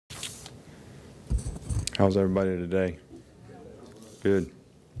How's everybody today? Good.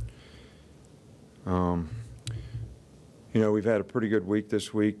 You know, we've had a pretty good week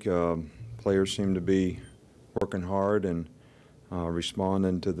this week. Players seem to be working hard and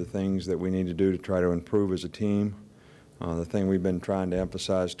responding to the things that we need to do to try to improve as a team. The thing we've been trying to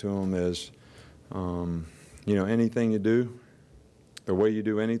emphasize to them is, you know, anything you do, the way you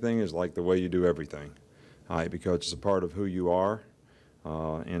do anything is like the way you do everything, all right, because it's a part of who you are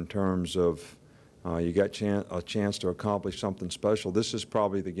in terms of you got a chance to accomplish something special. This is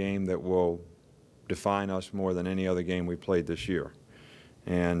probably the game that will define us more than any other game we played this year.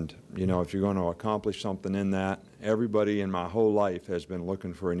 And, you know, if you're going to accomplish something in that, everybody in my whole life has been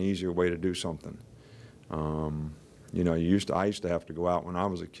looking for an easier way to do something. You know, I used to have to go out when I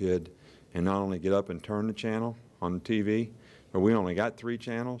was a kid and not only get up and turn the channel on the TV, but we only got 3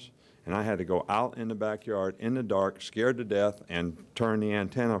 channels, and I had to go out in the backyard in the dark, scared to death, and turn the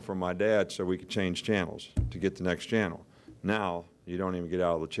antenna from my dad so we could change channels to get the next channel. Now, you don't even get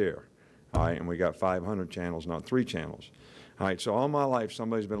out of the chair. All right, and we got 500 channels, not 3 channels. All right, so all my life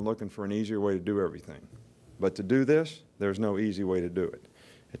somebody's been looking for an easier way to do everything. But to do this, there's no easy way to do it.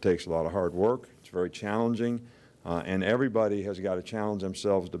 It takes a lot of hard work. It's very challenging, and everybody has got to challenge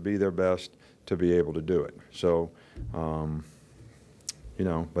themselves to be their best to be able to do it. So, you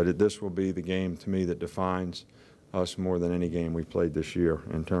know, but this will be the game to me that defines us more than any game we played this year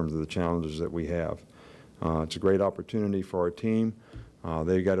in terms of the challenges that we have. It's a great opportunity for our team.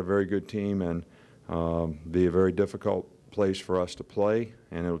 They've got a very good team, and be a very difficult place for us to play,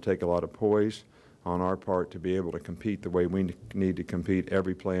 and it'll take a lot of poise on our part to be able to compete the way we need to compete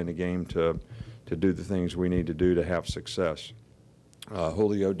every play in the game to do the things we need to do to have success.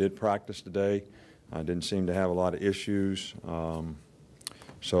 Julio did practice today. Didn't seem to have a lot of issues.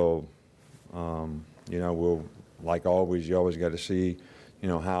 So, you know, we'll, like always, you always got to see, you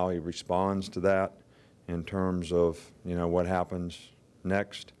know, how he responds to that in terms of, you know, what happens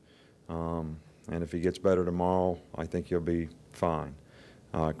next. And if he gets better tomorrow, I think he'll be fine.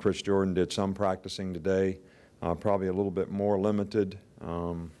 Chris Jordan did some practicing today, probably a little bit more limited,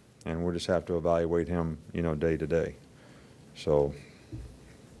 and we'll just have to evaluate him, you know, day to day. So.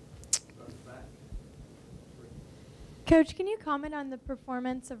 Coach, can you comment on the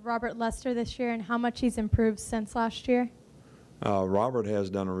performance of Robert Lester this year and how much he's improved since last year? Robert has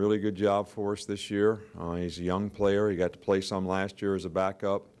done a really good job for us this year. He's a young player. He got to play some last year as a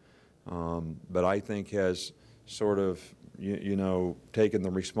backup, but I think has sort of, you know, taken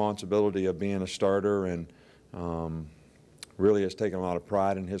the responsibility of being a starter and really has taken a lot of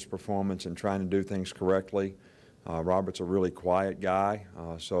pride in his performance and trying to do things correctly. Robert's a really quiet guy,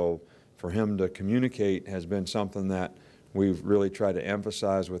 so for him to communicate has been something that we've really tried to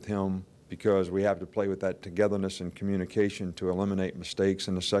emphasize with him, because we have to play with that togetherness and communication to eliminate mistakes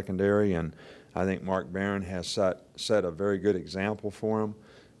in the secondary. And I think Mark Barron has set a very good example for him,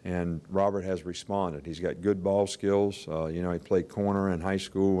 and Robert has responded. He's got good ball skills. You know, he played corner in high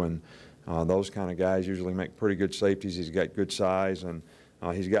school, and those kind of guys usually make pretty good safeties. He's got good size, and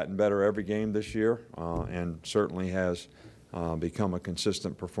he's gotten better every game this year, and certainly has become a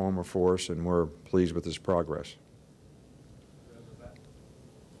consistent performer for us, and we're pleased with his progress.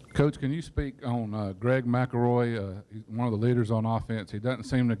 Coach, can you speak on Greg McElroy? He's one of the leaders on offense. He doesn't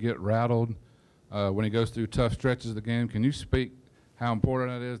seem to get rattled when he goes through tough stretches of the game. Can you speak how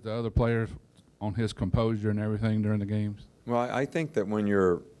important that is to other players on his composure and everything during the games? Well, I think that when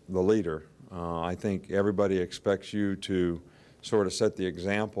you're the leader, I think everybody expects you to sort of set the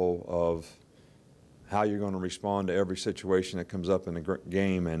example of how you're going to respond to every situation that comes up in the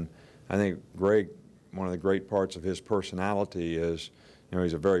game. And I think Greg, one of the great parts of his personality is, you know,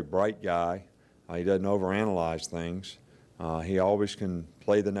 he's a very bright guy. He doesn't overanalyze things. He always can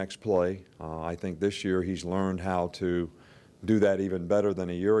play the next play. I think this year he's learned how to do that even better than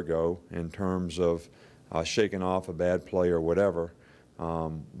a year ago in terms of shaking off a bad play or whatever.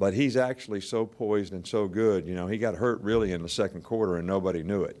 But he's actually so poised and so good. You know, he got hurt really in the second quarter and nobody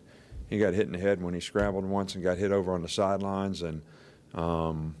knew it. He got hit in the head when he scrambled once and got hit over on the sidelines, and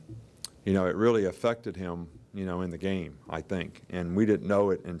you know, it really affected him, you know, in the game, I think. And we didn't know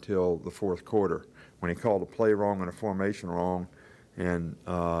it until the fourth quarter when he called a play wrong and a formation wrong, and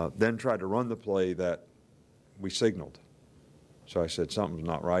then tried to run the play that we signaled. So I said, something's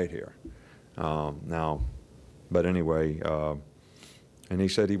not right here. But anyway, and he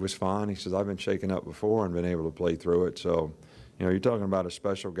said he was fine. He says, I've been shaken up before and been able to play through it. So, you know, you're talking about a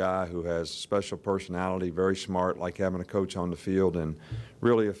special guy who has special personality, very smart, like having a coach on the field, and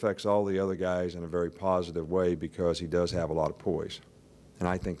really affects all the other guys in a very positive way because he does have a lot of poise. And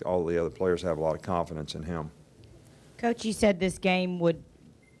I think all the other players have a lot of confidence in him. Coach, you said this game would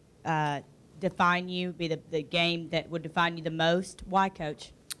define you, be the game that would define you the most? Why,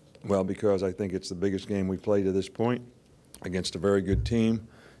 Coach? Well, because I think it's the biggest game we played to this point against a very good team,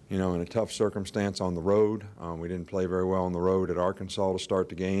 you know, in a tough circumstance on the road. We didn't play very well on the road at Arkansas to start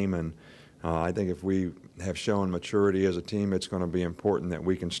the game, and I think if we have shown maturity as a team, it's going to be important that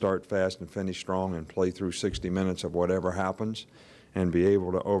we can start fast and finish strong and play through 60 minutes of whatever happens and be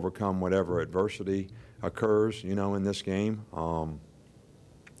able to overcome whatever adversity occurs, you know, in this game.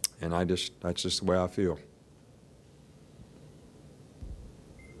 And that's just the way I feel.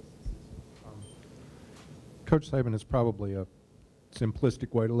 Coach Saban, is probably a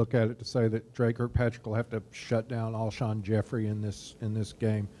simplistic way to look at it to say that Drake Kirkpatrick will have to shut down Alshon Jeffrey in this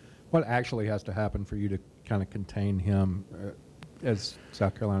game. What actually has to happen for you to kind of contain him as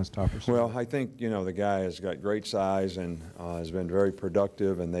South Carolina's top receiver? Well, I think, you know, the guy has got great size and has been very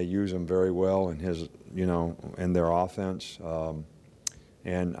productive, and they use him very well in his, you know, in their offense.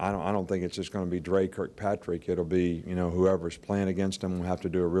 And I don't think it's just going to be Drake Kirkpatrick. It'll be, you know, whoever's playing against him will have to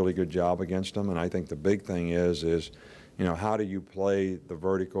do a really good job against him. And I think the big thing is, you know, how do you play the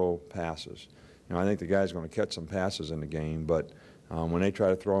vertical passes? You know, I think the guy's going to catch some passes in the game, but when they try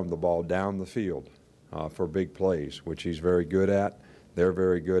to throw him the ball down the field for big plays, which he's very good at, they're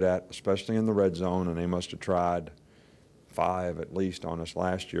very good at, especially in the red zone, and they must have tried 5 at least on us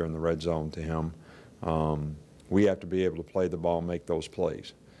last year in the red zone to him. We have to be able to play the ball and make those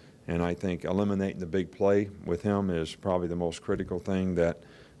plays. And I think eliminating the big play with him is probably the most critical thing that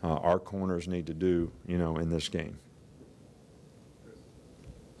our corners need to do, you know, in this game.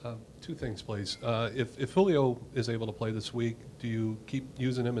 Two things, please. If Julio is able to play this week, do you keep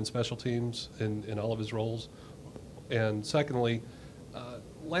using him in special teams in all of his roles? And secondly,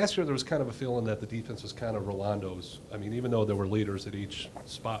 last year there was kind of a feeling that the defense was kind of Rolando's. I mean, even though there were leaders at each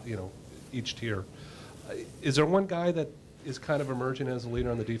spot, you know, each tier. Is there one guy that is kind of emerging as a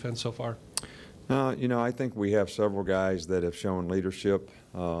leader on the defense so far? You know, I think we have several guys that have shown leadership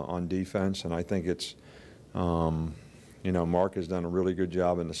on defense, and I think it's, you know, Mark has done a really good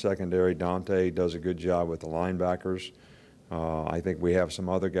job in the secondary. Dante does a good job with the linebackers. I think we have some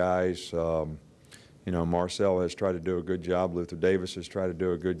other guys. You know, Marcel has tried to do a good job. Luther Davis has tried to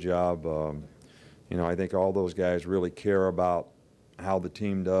do a good job. You know, I think all those guys really care about how the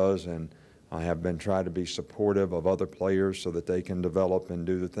team does, and I have been trying to be supportive of other players so that they can develop and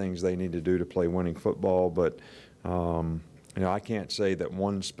do the things they need to do to play winning football. But, you know, I can't say that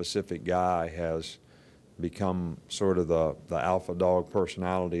one specific guy has become sort of the alpha dog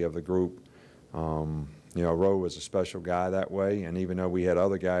personality of the group. You know, Rowe was a special guy that way, and even though we had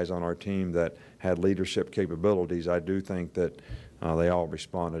other guys on our team that had leadership capabilities, I do think that they all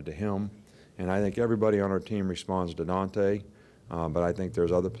responded to him. And I think everybody on our team responds to Dante. But I think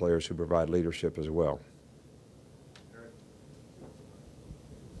there's other players who provide leadership as well.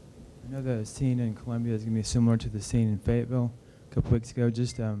 I know the scene in Columbia is going to be similar to the scene in Fayetteville a couple weeks ago.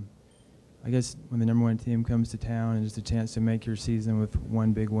 Just, I guess, when the #1 team comes to town and just a chance to make your season with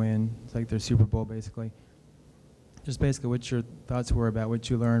one big win. It's like their Super Bowl, basically. Just basically what your thoughts were about what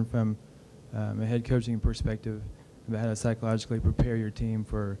you learned from a head coaching perspective about how to psychologically prepare your team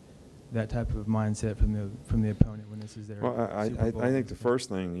for that type of mindset from the opponent when this is their Well, Super Bowl. I think the first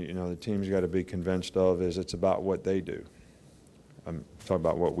thing, you know, the team's got to be convinced of is it's about what they do. I'm talking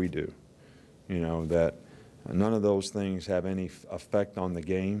about what we do. You know, that none of those things have any effect on the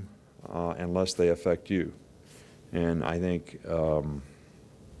game unless they affect you. And I think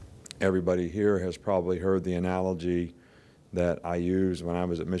everybody here has probably heard the analogy that I used when I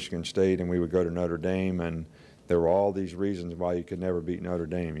was at Michigan State and we would go to Notre Dame, and there were all these reasons why you could never beat Notre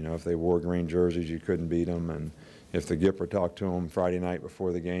Dame. You know, if they wore green jerseys, you couldn't beat them. And if the Gipper talked to them Friday night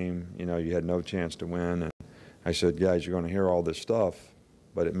before the game, you know, you had no chance to win. And I said, guys, you're going to hear all this stuff,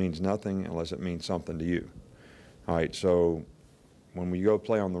 but it means nothing unless it means something to you. All right, so when we go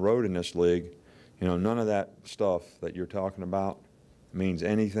play on the road in this league, you know, none of that stuff that you're talking about means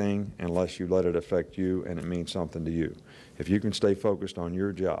anything unless you let it affect you and it means something to you. If you can stay focused on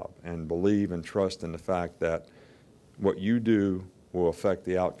your job and believe and trust in the fact that what you do will affect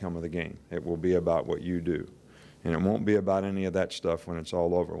the outcome of the game. It will be about what you do. And it won't be about any of that stuff when it's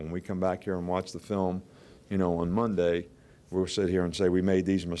all over. When we come back here and watch the film, you know, on Monday, we'll sit here and say we made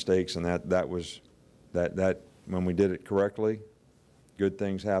these mistakes and that when we did it correctly, good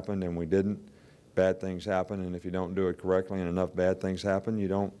things happened, and we didn't, bad things happen. And if you don't do it correctly and enough bad things happen, you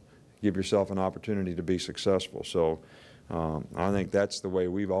don't give yourself an opportunity to be successful. So I think that's the way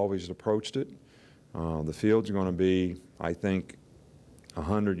we've always approached it. The field's going to be, I think,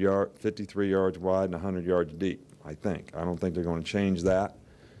 53 yards wide and 100 yards deep, I think. I don't think they're going to change that.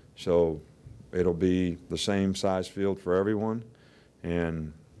 So it'll be the same size field for everyone.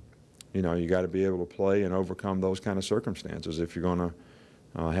 And you know, you got to be able to play and overcome those kind of circumstances. If you're going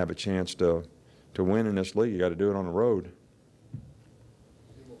to have a chance to win in this league, you got to do it on the road.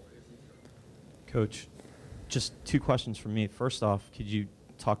 Coach, just 2 questions from me. First off, could you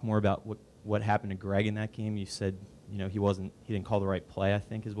talk more about what happened to Greg in that game? You said, you know, he didn't call the right play, I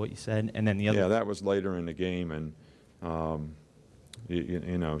think is what you said. And then the other. Yeah, that was later in the game, and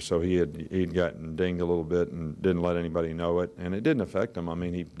you know, so he'd gotten dinged a little bit and didn't let anybody know it, and it didn't affect him. I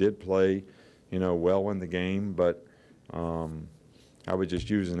mean, he did play, you know, well in the game, but I was just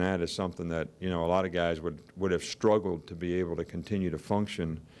using that as something that, you know, a lot of guys would have struggled to be able to continue to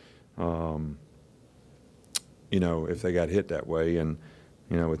function, you know, if they got hit that way. And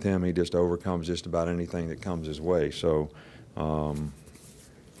you know, with him, he just overcomes just about anything that comes his way. So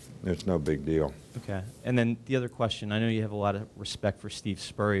it's no big deal. Okay. And then the other question, I know you have a lot of respect for Steve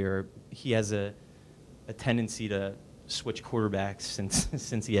Spurrier. He has a tendency to switch quarterbacks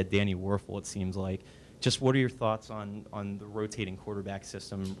since he had Danny Werfel, it seems like. Just what are your thoughts on the rotating quarterback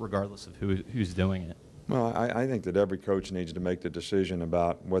system, regardless of who's doing it? Well, I think that every coach needs to make the decision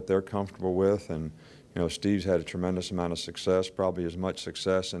about what they're comfortable with. And, you know, Steve's had a tremendous amount of success, probably as much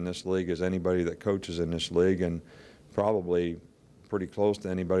success in this league as anybody that coaches in this league, and probably pretty close to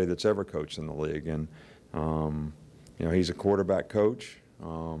anybody that's ever coached in the league. And, you know, he's a quarterback coach.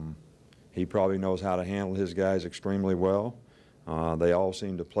 He probably knows how to handle his guys extremely well. They all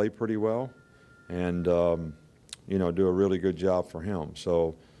seem to play pretty well and, you know, do a really good job for him.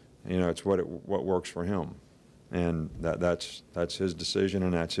 So, you know, it's what works for him. And that's his decision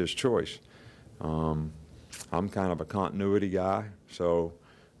and that's his choice. I'm kind of a continuity guy, so,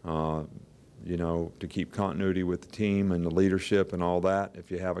 you know, to keep continuity with the team and the leadership and all that, if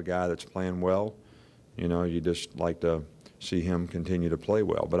you have a guy that's playing well, you know, you just like to see him continue to play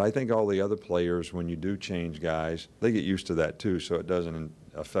well. But I think all the other players, when you do change guys, they get used to that too, so it doesn't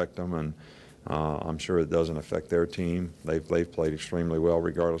affect them, and I'm sure it doesn't affect their team. They've played extremely well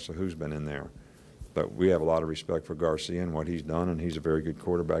regardless of who's been in there. But we have a lot of respect for Garcia and what he's done, and he's a very good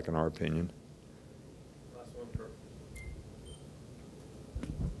quarterback in our opinion.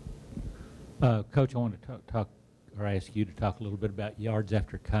 Coach, I want to talk or ask you to talk a little bit about yards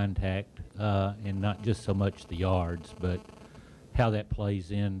after contact, and not just so much the yards, but how that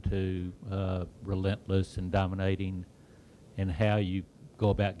plays into relentless and dominating, and how you go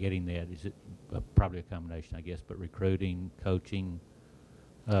about getting that. Is it probably a combination, I guess, but recruiting, coaching,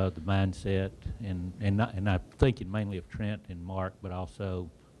 the mindset, and I'm thinking mainly of Trent and Mark, but also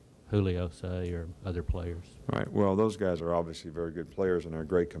Julio, say, or other players. Right. Well, those guys are obviously very good players and they're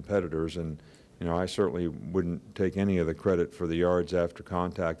great competitors. And, you know, I certainly wouldn't take any of the credit for the yards after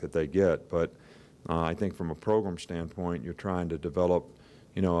contact that they get. But I think from a program standpoint, you're trying to develop,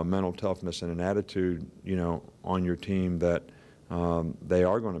 you know, a mental toughness and an attitude, you know, on your team that they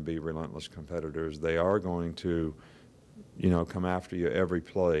are going to be relentless competitors. They are going to, you know, come after you every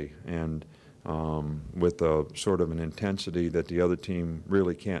play. And with a sort of an intensity that the other team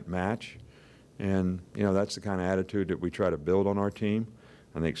really can't match. And, you know, that's the kind of attitude that we try to build on our team.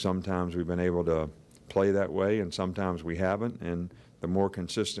 I think sometimes we've been able to play that way and sometimes we haven't. And the more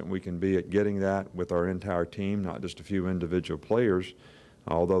consistent we can be at getting that with our entire team, not just a few individual players,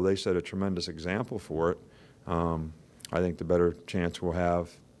 although they set a tremendous example for it, I think the better chance we'll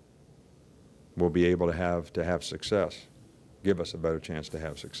be able to have success, give us a better chance to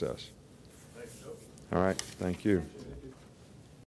have success. All right, thank you.